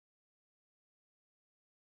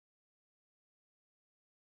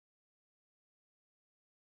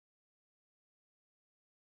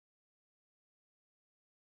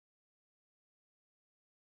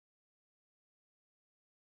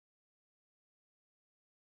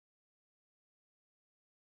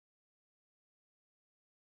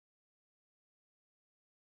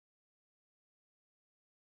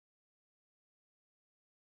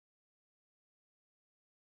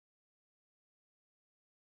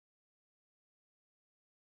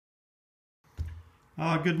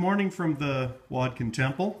Good morning from the Wadkin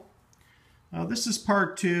Temple. This is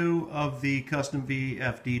part 2 of the custom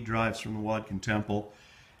VFD drives from the Wadkin Temple,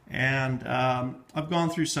 and I've gone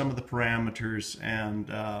through some of the parameters, and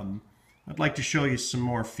I'd like to show you some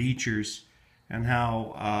more features and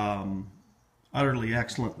how utterly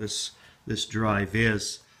excellent this drive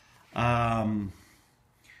is. I've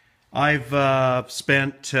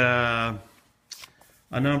spent a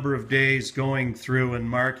number of days going through and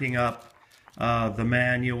marking up the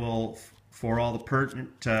manual for all the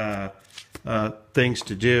pertinent things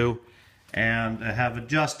to do, and I have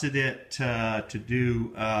adjusted it to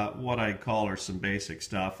do what I'd call are some basic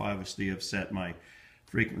stuff. Obviously, I've set my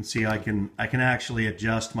frequency. I can actually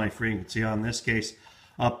adjust my frequency on this case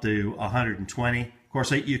up to 120. Of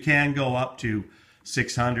course, you can go up to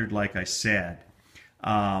 600, like I said,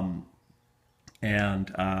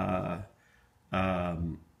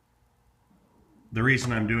 the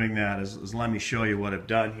reason I'm doing that is let me show you what I've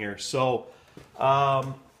done here. So I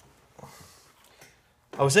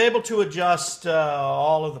was able to adjust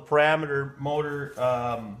all of the parameter motor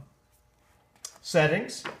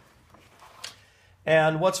settings.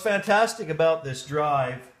 And what's fantastic about this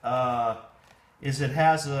drive is it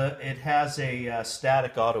has a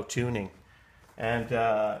static auto tuning, and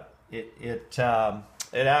it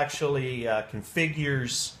actually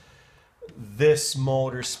configures this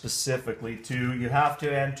motor specifically to, you have to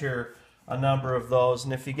enter a number of those,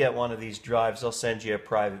 and if you get one of these drives, I'll send you a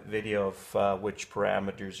private video of which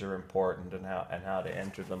parameters are important and how to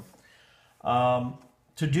enter them.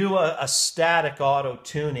 To do a static auto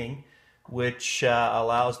tuning, which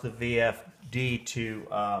allows the VFD to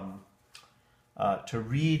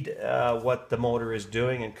read what the motor is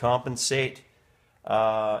doing and compensate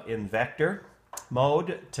in vector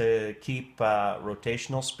mode to keep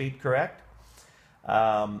rotational speed correct.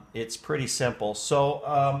 It's pretty simple.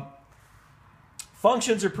 So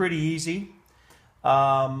functions are pretty easy. You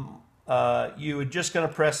are just going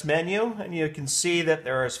to press menu, and you can see that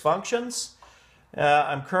there is functions.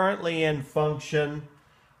 I'm currently in function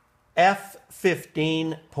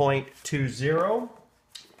F15.20,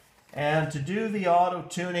 and to do the auto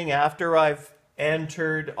tuning after I've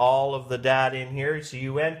entered all of the data in here, so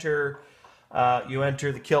you enter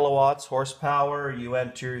the kilowatts, horsepower, you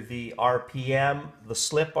enter the RPM, the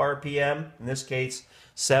slip RPM, in this case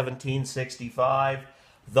 1765,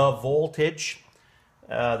 the voltage.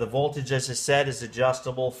 The voltage, as I said, is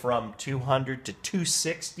adjustable from 200 to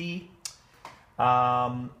 260.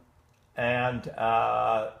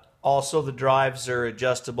 Also the drives are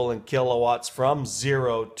adjustable in kilowatts from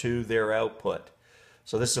 0 to their output.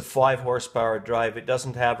 So this is a 5 horsepower drive. It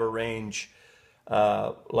doesn't have a range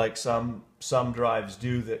like some drives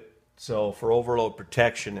do, so for overload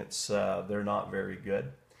protection they're not very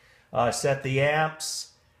good. I set the amps,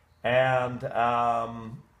 and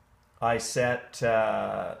I set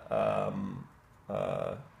the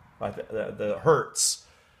hertz.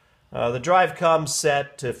 The drive comes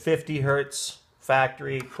set to 50 hertz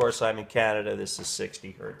factory. Of course, I'm in Canada. This is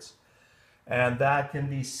 60 hertz, and that can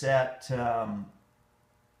be set.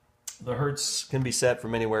 The hertz can be set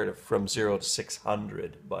from anywhere from 0 to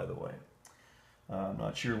 600, by the way. I'm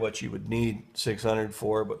not sure what you would need 600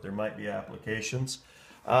 for, but there might be applications.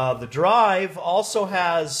 The drive also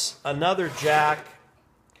has another jack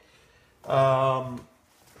right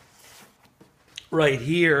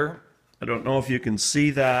here. I don't know if you can see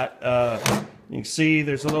that. You can see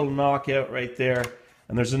there's a little knockout right there,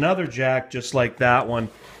 and there's another jack just like that one,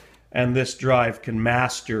 and this drive can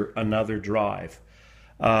master another drive.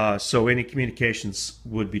 So any communications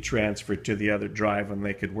would be transferred to the other drive, and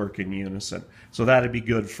they could work in unison. So that'd be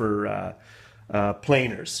good for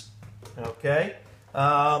planers. Okay.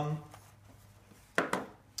 I'm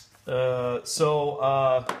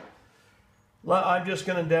just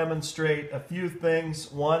going to demonstrate a few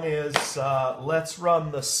things. One is let's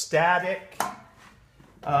run the static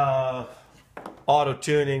auto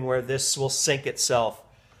tuning, where this will sync itself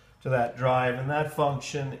to that drive, and that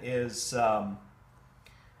function is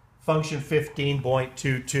function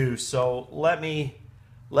 15.22. So let me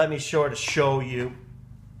sort of show you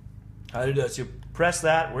how to do it. So you press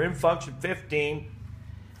that. We're in function 15,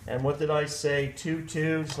 and what did I say?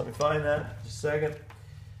 22. Just let me find that. Just a second.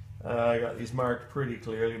 I got these marked pretty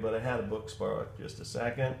clearly, but I had a book spot. Just a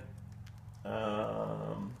second.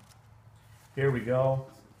 Here we go.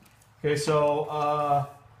 Okay, so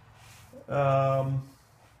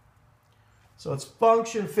so it's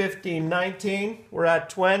function 1519. We're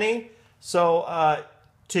at 20. So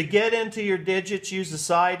to get into your digits, use the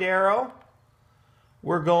side arrow.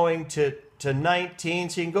 We're going to 19.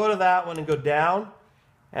 So you can go to that one and go down,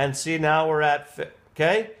 and see now we're at,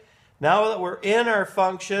 okay? Now that we're in our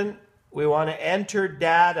function, we want to enter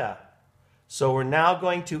data. So we're now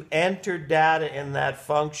going to enter data in that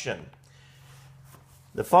function.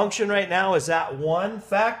 The function right now is at 1.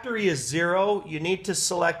 Factory is 0. You need to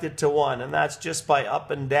select it to 1, and that's just by up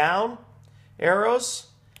and down arrows.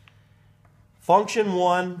 Function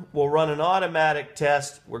 1 will run an automatic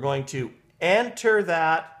test. We're going to enter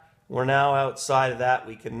that. We're now outside of that.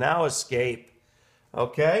 We can now escape.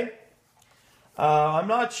 Okay? I'm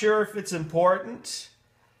not sure if it's important,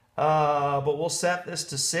 but we'll set this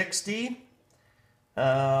to 60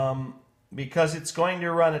 because it's going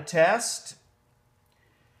to run a test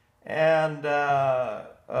and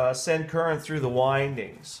send current through the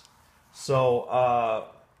windings. So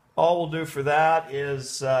all we'll do for that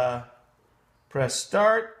is press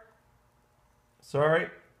start. Sorry.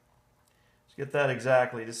 Let's get that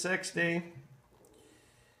exactly to 60.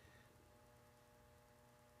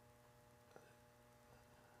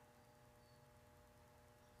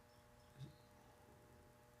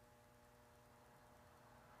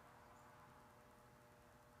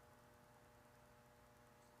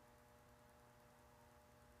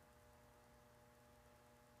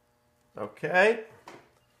 Okay,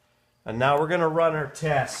 and now we're going to run our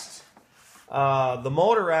test. The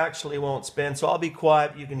motor actually won't spin, so I'll be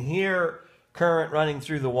quiet. You can hear current running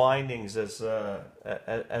through the windings as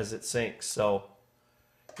it sinks. So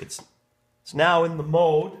it's now in the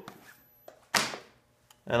mode,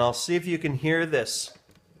 and I'll see if you can hear this.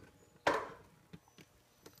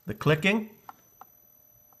 The clicking.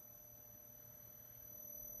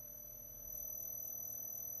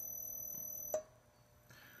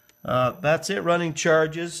 That's it, running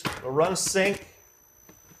charges. We'll run a sync,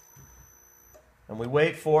 and we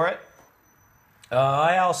wait for it.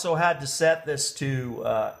 I also had to set this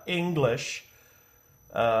to English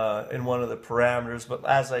in one of the parameters, but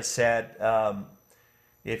as I said,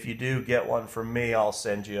 if you do get one from me, I'll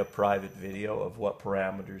send you a private video of what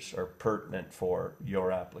parameters are pertinent for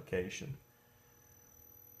your application.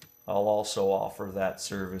 I'll also offer that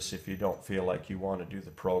service if you don't feel like you want to do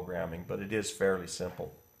the programming, but it is fairly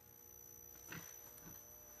simple.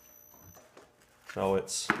 So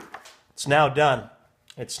it's now done.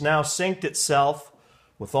 It's now synced itself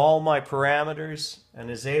with all my parameters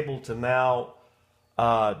and is able to now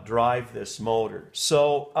drive this motor.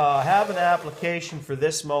 So I have an application for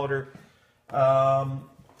this motor,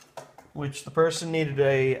 which the person needed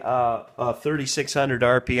a 3600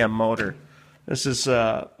 RPM motor. This is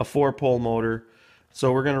a 4-pole motor,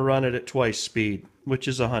 so we're going to run it at twice speed, which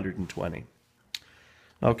is 120.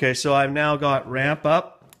 Okay, so I've now got ramp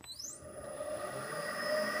up.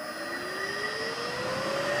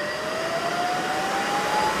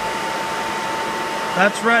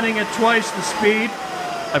 That's running at twice the speed.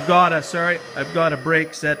 I've got a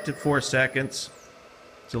brake set to 4 seconds.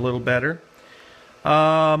 It's a little better.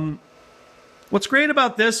 What's great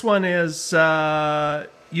about this one is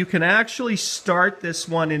you can actually start this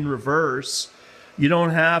one in reverse. You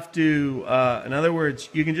don't have to, in other words,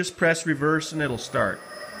 you can just press reverse and it'll start,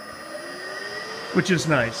 which is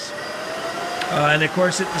nice. And of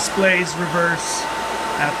course it displays reverse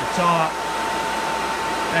at the top,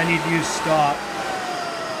 and you'd use stop.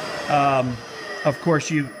 Of course,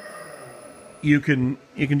 you can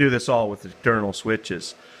do this all with external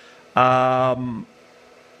switches.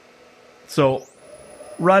 So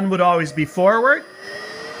run would always be forward.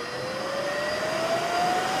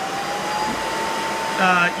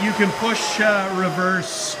 You can push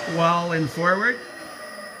reverse while in forward,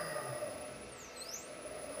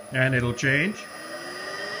 and it'll change.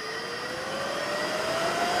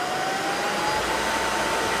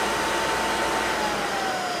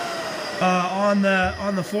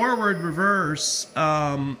 On the forward reverse,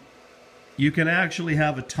 you can actually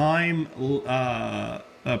have a time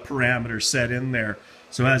parameter set in there.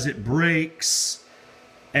 So as it brakes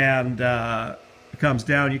and comes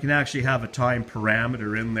down, you can actually have a time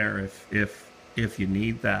parameter in there if you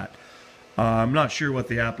need that. I'm not sure what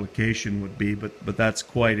the application would be, but that's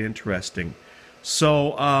quite interesting.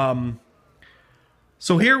 So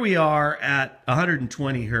so here we are at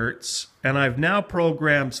 120 hertz, and I've now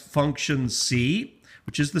programmed function C,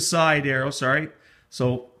 which is the side arrow, sorry.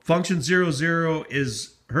 So function 00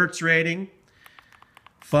 is hertz rating.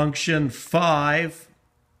 Function 5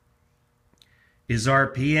 is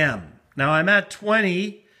RPM. Now I'm at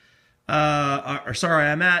 20,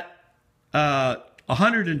 I'm at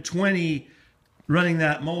 120 running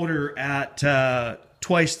that motor at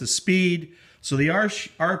twice the speed. So the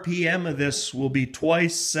RPM of this will be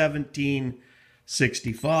twice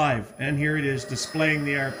 1765. And here it is displaying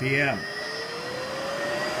the RPM.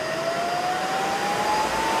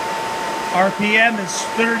 RPM is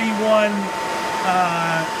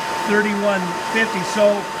 3150.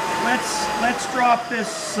 So let's drop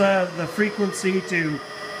this the frequency to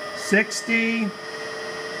 60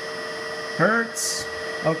 hertz.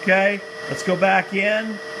 Okay, let's go back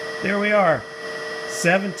in. There we are,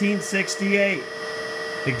 1768.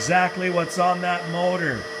 Exactly what's on that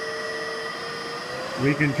motor.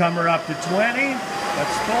 We can come her up to 20.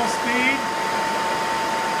 That's full speed.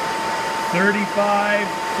 35,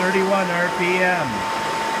 31 RPM.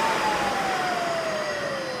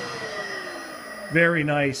 Very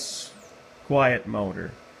nice, quiet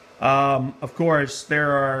motor. Of course,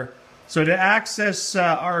 there are, so to access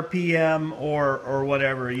RPM or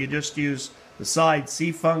whatever, you just use the side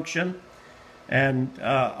C function, and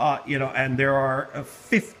you know, and there are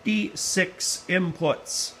 56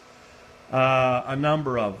 inputs, a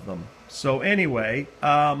number of them. So anyway,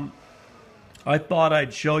 I thought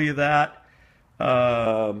I'd show you that.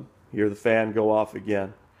 Hear the fan go off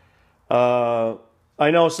again. I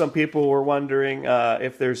know some people were wondering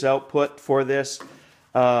if there's output for this.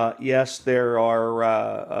 Yes, there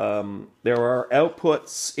are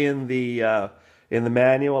outputs in the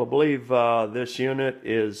manual. I believe this unit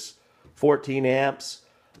is 14 amps,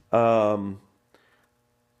 and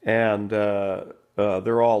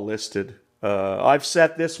they're all listed. I've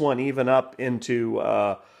set this one even up into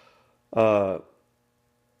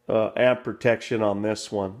amp protection on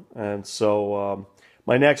this one, and so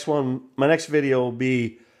my next video will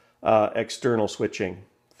be external switching.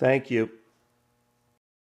 Thank you.